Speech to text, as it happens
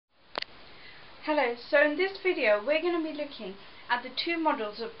Hello, so in this video we're going to be looking at the two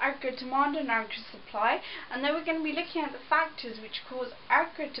models of aggregate demand and aggregate supply, and then we're going to be looking at the factors which cause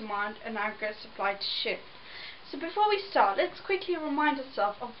aggregate demand and aggregate supply to shift. So before we start, let's quickly remind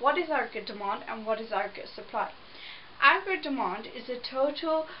ourselves of what is aggregate demand and what is aggregate supply. Aggregate demand is the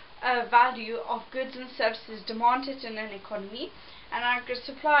total value of goods and services demanded in an economy, and aggregate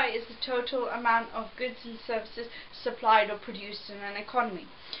supply is the total amount of goods and services supplied or produced in an economy.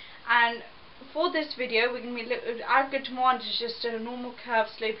 And for this video, we're going to be looking at aggregate demand is just a normal curve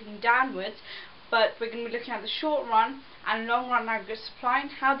sloping downwards, but we're going to be looking at the short run and long run aggregate supply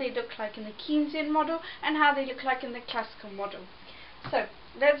and how they look like in the Keynesian model and how they look like in the classical model. So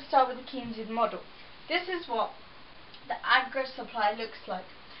let's start with the Keynesian model. This is what the aggregate supply looks like.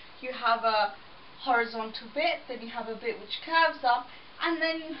 You have a horizontal bit, then you have a bit which curves up, and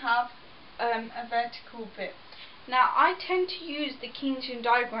then you have a vertical bit. Now, I tend to use the Keynesian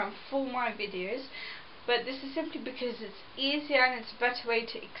diagram for my videos, but this is simply because it's easier and it's a better way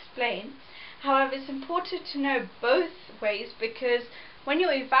to explain. However, it's important to know both ways, because when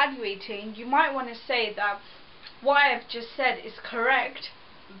you're evaluating, you might want to say that what I've just said is correct,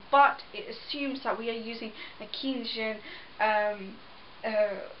 but it assumes that we are using a Keynesian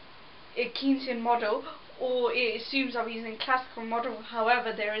model, or it assumes that we're using a classical model.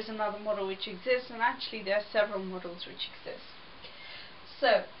 However, there is another model which exists, and actually there are several models which exist.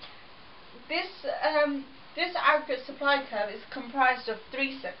 So this aggregate supply curve is comprised of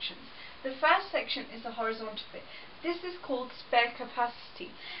three sections. The first section is the horizontal bit. This is called spare capacity.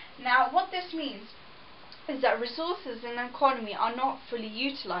 Now, what this means is that resources in an economy are not fully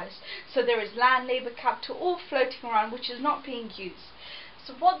utilized. So there is land, labor, capital all floating around which is not being used.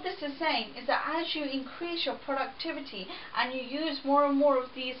 So what this is saying is that as you increase your productivity and you use more and more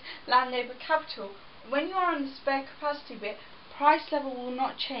of these land, labor, capital, when you are on the spare capacity bit, price level will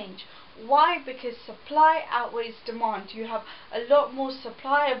not change. Why? Because supply outweighs demand. You have a lot more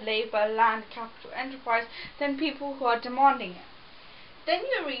supply of labor, land, capital, enterprise than people who are demanding it. Then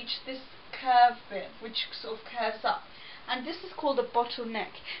you reach this curve bit which sort of curves up, and this is called a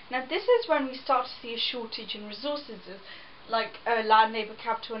bottleneck. Now this is when we start to see a shortage in resources like land, labor,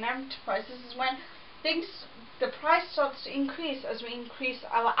 capital and enterprise. This is when the price starts to increase as we increase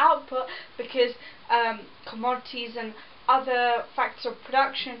our output, because commodities and other factors of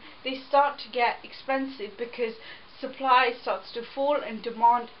production, they start to get expensive because supply starts to fall and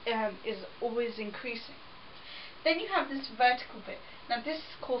demand is always increasing. Then you have this vertical bit. Now this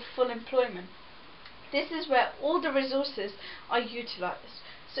is called full employment. This is where all the resources are utilized.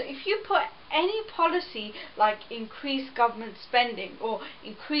 So if you put any policy like increase government spending or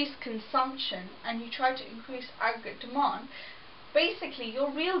increase consumption and you try to increase aggregate demand, basically your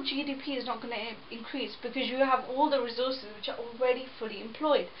real GDP is not going to increase because you have all the resources which are already fully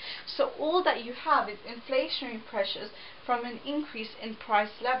employed. So all that you have is inflationary pressures from an increase in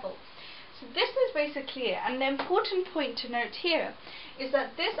price level. So this is basically it, and the important point to note here is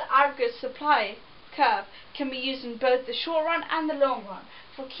that this aggregate supply curve can be used in both the short run and the long run.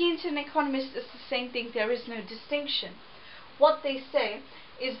 For Keynesian economists, it's the same thing. There is no distinction. What they say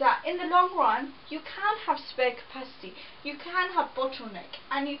is that in the long run, you can have spare capacity, you can have bottleneck,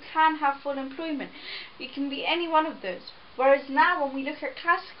 and you can have full employment. It can be any one of those. Whereas now, when we look at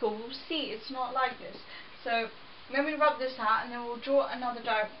classical, we'll see it's not like this. So let me rub this out, and then we'll draw another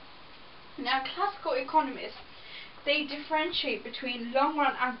diagram. Now, classical economists, they differentiate between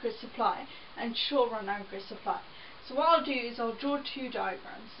long-run aggregate supply and short-run aggregate supply. So what I'll do is I'll draw two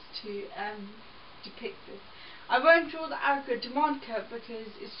diagrams to depict this. I won't draw the aggregate demand curve because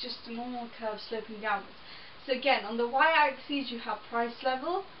it's just a normal curve sloping downwards. So again, on the y-axis you have price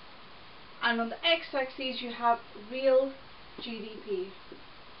level, and on the x-axis you have real GDP.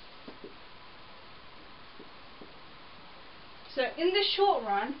 So in the short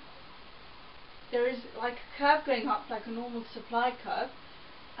run, there is like a curve going up like a normal supply curve,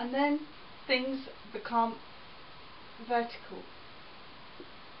 and then things become vertical.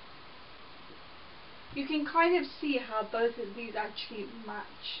 You can kind of see how both of these actually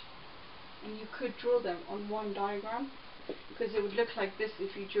match, and you could draw them on one diagram because it would look like this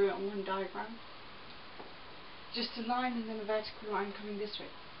if you drew it on one diagram. Just a line and then a vertical line coming this way.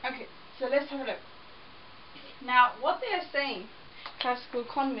 Okay, so let's have a look. Now what they are saying, classical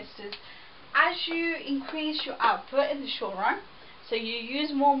economists, is as you increase your output in the short run, so you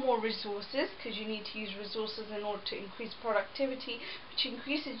use more and more resources because you need to use resources in order to increase productivity, which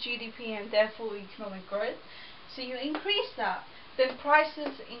increases GDP and therefore economic growth. So you increase that, then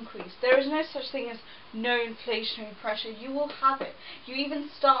prices increase. There is no such thing as no inflationary pressure. You will have it. You even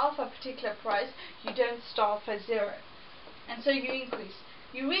start off at a particular price, you don't start off at zero. And so you increase.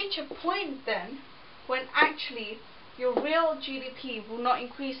 You reach a point then when actually your real GDP will not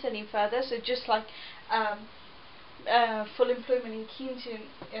increase any further. So just like full employment in Keynesian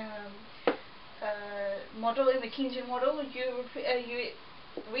model, in the Keynesian model, you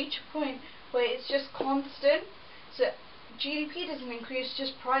reach a point where it's just constant. So GDP doesn't increase,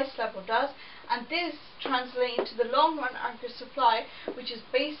 just price level does, and this translates into the long run aggregate supply, which is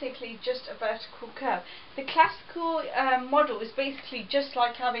basically just a vertical curve. The classical model is basically just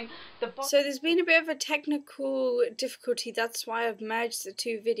like having the bottom. So there's been a bit of a technical difficulty, that's why I've merged the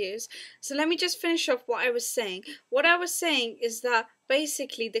two videos. So let me just finish off what I was saying. What I was saying is that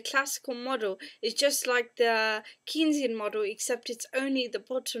basically the classical model is just like the Keynesian model, except it's only the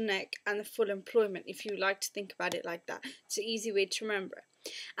bottleneck and the full employment, if you like to think about it like that. It's an easy way to remember it.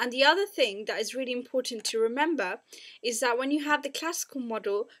 And the other thing that is really important to remember is that when you have the classical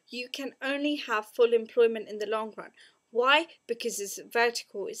model, you can only have full employment in the long run. Why? Because it's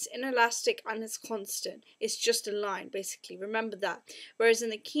vertical, it's inelastic, and it's constant. It's just a line, basically. Remember that. Whereas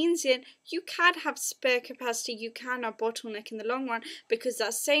in the Keynesian, you can have spare capacity, you can have bottleneck in the long run, because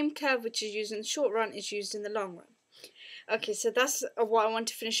that same curve which is used in the short run is used in the long run. Okay, so that's what I want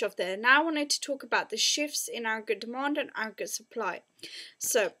to finish off there. Now I wanted to talk about the shifts in aggregate demand and aggregate supply.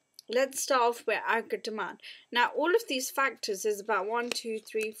 So let's start off with aggregate demand. Now all of these factors, there's about 1, 2,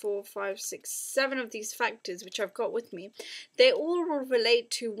 3, 4, 5, 6, 7 of these factors which I've got with me. They all will relate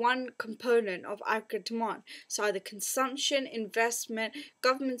to one component of aggregate demand. So either consumption, investment,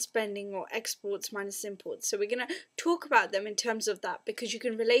 government spending, or exports minus imports. So we're going to talk about them in terms of that, because you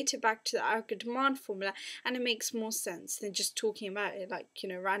can relate it back to the aggregate demand formula and it makes more sense than just talking about it like,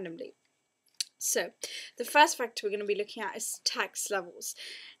 randomly. So the first factor we're going to be looking at is tax levels.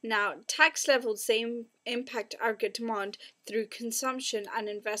 Now tax levels, they impact aggregate demand through consumption and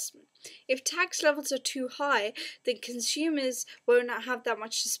investment. If tax levels are too high, then consumers will not have that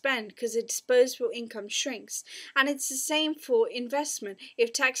much to spend because their disposable income shrinks. And it's the same for investment.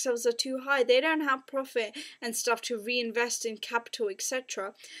 If tax levels are too high, they don't have profit and stuff to reinvest in capital,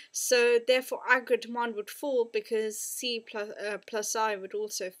 etc. So therefore aggregate demand would fall, because C plus I would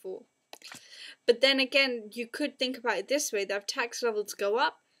also fall. But then again, you could think about it this way, that if tax levels go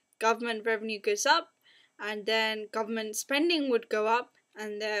up, government revenue goes up, and then government spending would go up,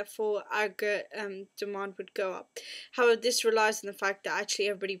 and therefore aggregate demand would go up. However, this relies on the fact that actually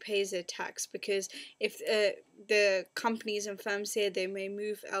everybody pays their tax, because if the companies and firms here, they may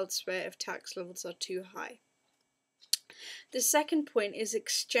move elsewhere if tax levels are too high. The second point is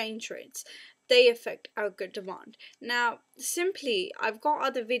exchange rates. They affect aggregate demand. Now, simply, I've got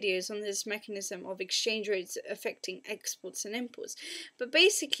other videos on this mechanism of exchange rates affecting exports and imports. But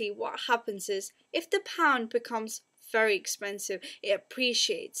basically, what happens is, if the pound becomes very expensive, it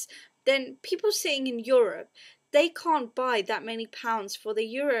appreciates, then people sitting in Europe, they can't buy that many pounds for the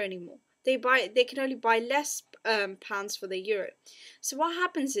euro anymore. They can only buy less pounds for the euro. So what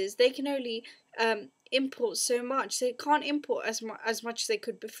happens is they can only import so much. They can't import as much as they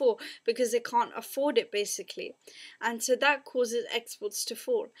could before, because they can't afford it, basically. And so that causes exports to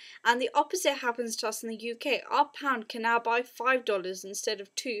fall. And the opposite happens to us in the UK. Our pound can now buy $5 instead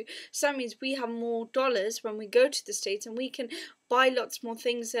of $2. So that means we have more dollars when we go to the States, and we can buy lots more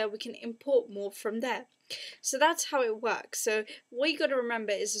things there. We can import more from there. So that's how it works. So what you got to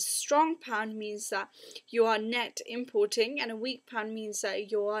remember is a strong pound means that you are net importing, and a weak pound means that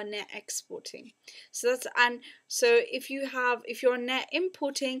you are net exporting. So if you're net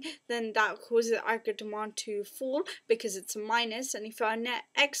importing, then that causes aggregate demand to fall because it's a minus, and if you are net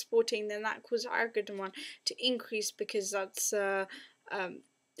exporting, then that causes aggregate demand to increase, because that's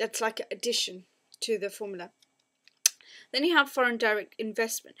like an addition to the formula. Then you have foreign direct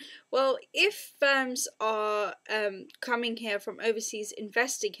investment. Well, if firms are coming here from overseas,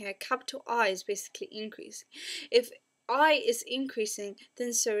 investing here, capital I is basically increasing. If I is increasing,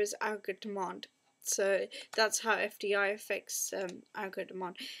 then so is aggregate demand. So that's how FDI affects aggregate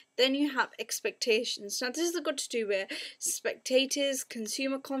demand. Then you have expectations. Now this has got to do with spectators,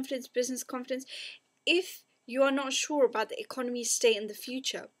 consumer confidence, business confidence. If you are not sure about the economy's state in the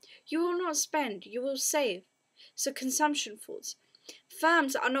future, you will not spend, you will save. So consumption falls.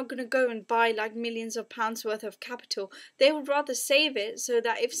 Firms are not going to go and buy like millions of pounds worth of capital. They would rather save it so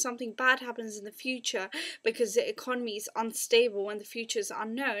that if something bad happens in the future, because the economy is unstable and the future is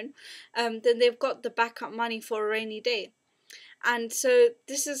unknown, then they've got the backup money for a rainy day. And so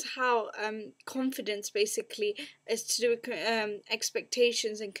this is how confidence basically is to do with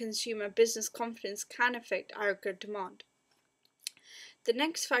expectations, and consumer business confidence can affect aggregate demand. The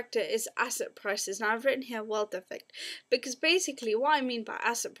next factor is asset prices. Now I've written here wealth effect, because basically what I mean by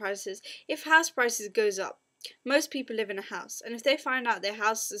asset prices, if house prices goes up, most people live in a house, and if they find out their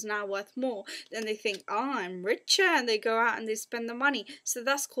house is now worth more, then they think, oh, I'm richer, and they go out and they spend the money. So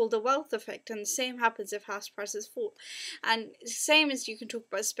that's called the wealth effect, and the same happens if house prices fall. And same as you can talk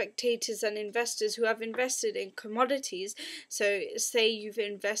about spectators and investors who have invested in commodities. So say you've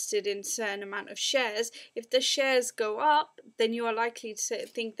invested in a certain amount of shares. If the shares go up, then you are likely to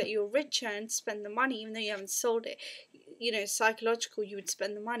think that you're richer and spend the money even though you haven't sold it. You know, psychological, you would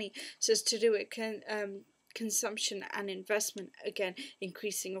spend the money. So it's to do with consumption and investment, again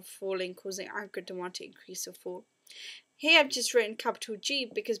increasing or falling, causing aggregate demand to increase or fall. Here I've just written capital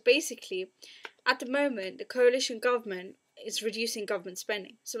G because basically at the moment the coalition government is reducing government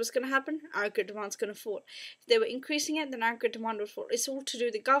spending. So what's going to happen? Aggregate demand is going to fall. If they were increasing it, then aggregate demand will fall. It's all to do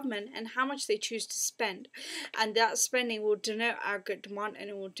with the government and how much they choose to spend, and that spending will denote aggregate demand, and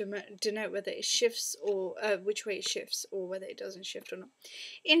it will denote whether it shifts or which way it shifts, or whether it doesn't shift or not.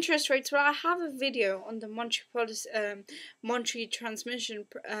 Interest rates. Well, I have a video on the monetary transmission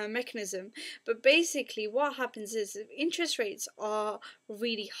mechanism, but basically what happens is if interest rates are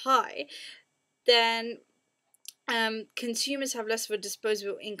really high, then consumers have less of a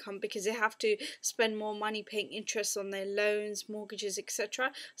disposable income because they have to spend more money paying interest on their loans, mortgages,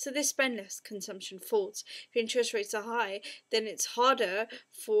 etc. So they spend less, consumption falls. If interest rates are high, then it's harder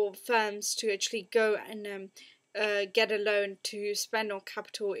for firms to actually go and get a loan to spend on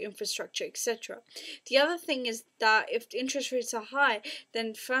capital, infrastructure, etc. The other thing is that if the interest rates are high,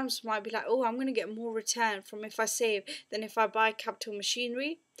 then firms might be like, oh, I'm going to get more return from if I save than if I buy capital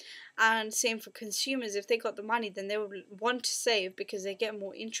machinery. And same for consumers. If they got the money, then they will want to save because they get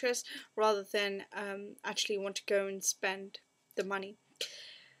more interest rather than actually want to go and spend the money.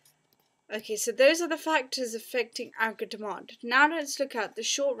 Okay, so those are the factors affecting aggregate demand. Now let's look at the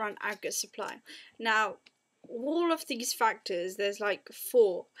short run aggregate supply. Now, all of these factors, there's like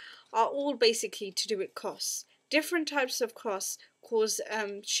 4, are all basically to do with costs. Different types of costs cause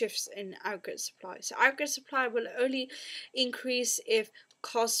shifts in aggregate supply. So aggregate supply will only increase if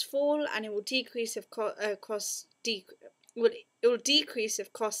costs fall, and it will decrease if costs decrease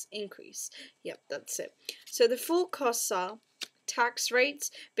if costs increase. Yep, that's it. So the 4 costs are tax rates,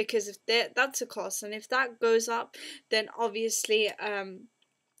 because if that's a cost, and if that goes up, then obviously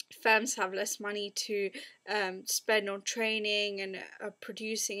firms have less money to spend on training and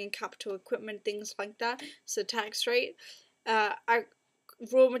producing and capital equipment, things like that. So tax rate.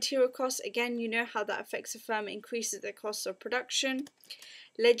 Raw material costs, again, you know how that affects a firm, increases their cost of production.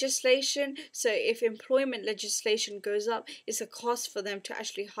 Legislation, so if employment legislation goes up, it's a cost for them to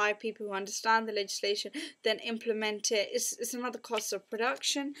actually hire people who understand the legislation, then implement it. It's another cost of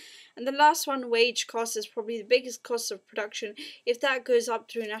production. And the last one, wage cost, is probably the biggest cost of production. If that goes up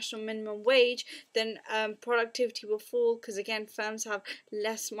through national minimum wage, then productivity will fall, because again, firms have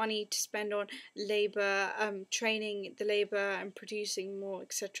less money to spend on labour, training the labour and producing more,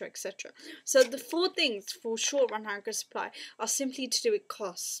 etc, etc. So the 4 things for short run aggregate supply are simply to do with costs.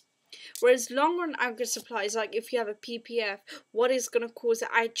 Whereas long run aggregate supply is like if you have a PPF, what is going to cause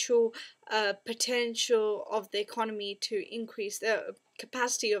the actual potential of the economy to increase, the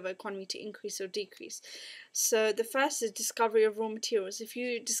capacity of the economy to increase or decrease. So the first is discovery of raw materials. If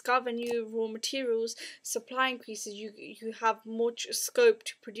you discover new raw materials, supply increases, you have more scope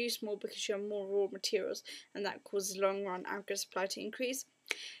to produce more because you have more raw materials, and that causes long run aggregate supply to increase.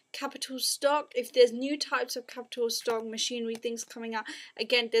 Capital stock, if there's new types of capital stock, machinery, things coming out,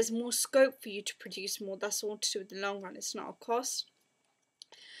 again, there's more scope for you to produce more. That's all to do with the long run, it's not a cost.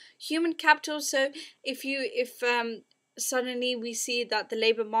 Human capital, so if suddenly we see that the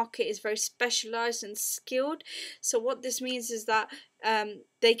labour market is very specialised and skilled, so what this means is that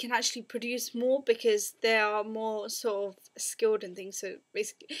they can actually produce more because they are more sort of skilled and things. So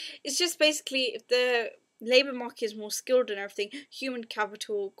basically, it's just basically if the labour market is more skilled and everything, human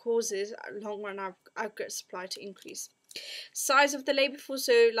capital causes long run aggregate supply to increase. Size of the labour force,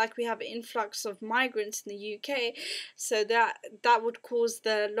 so like we have an influx of migrants in the UK, so that would cause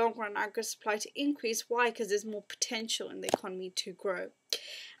the long run aggregate supply to increase. Why? Because there's more potential in the economy to grow.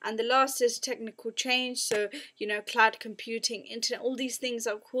 And the last is technical change, so you know, cloud computing, internet, all these things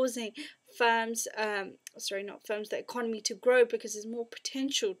are causing firms, the economy to grow, because there's more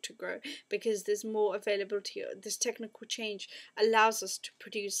potential to grow, because there's more availability. This technical change allows us to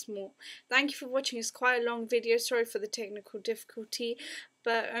produce more. Thank you for watching. It's quite a long video, sorry for the technical difficulty,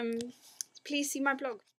 but please see my blog.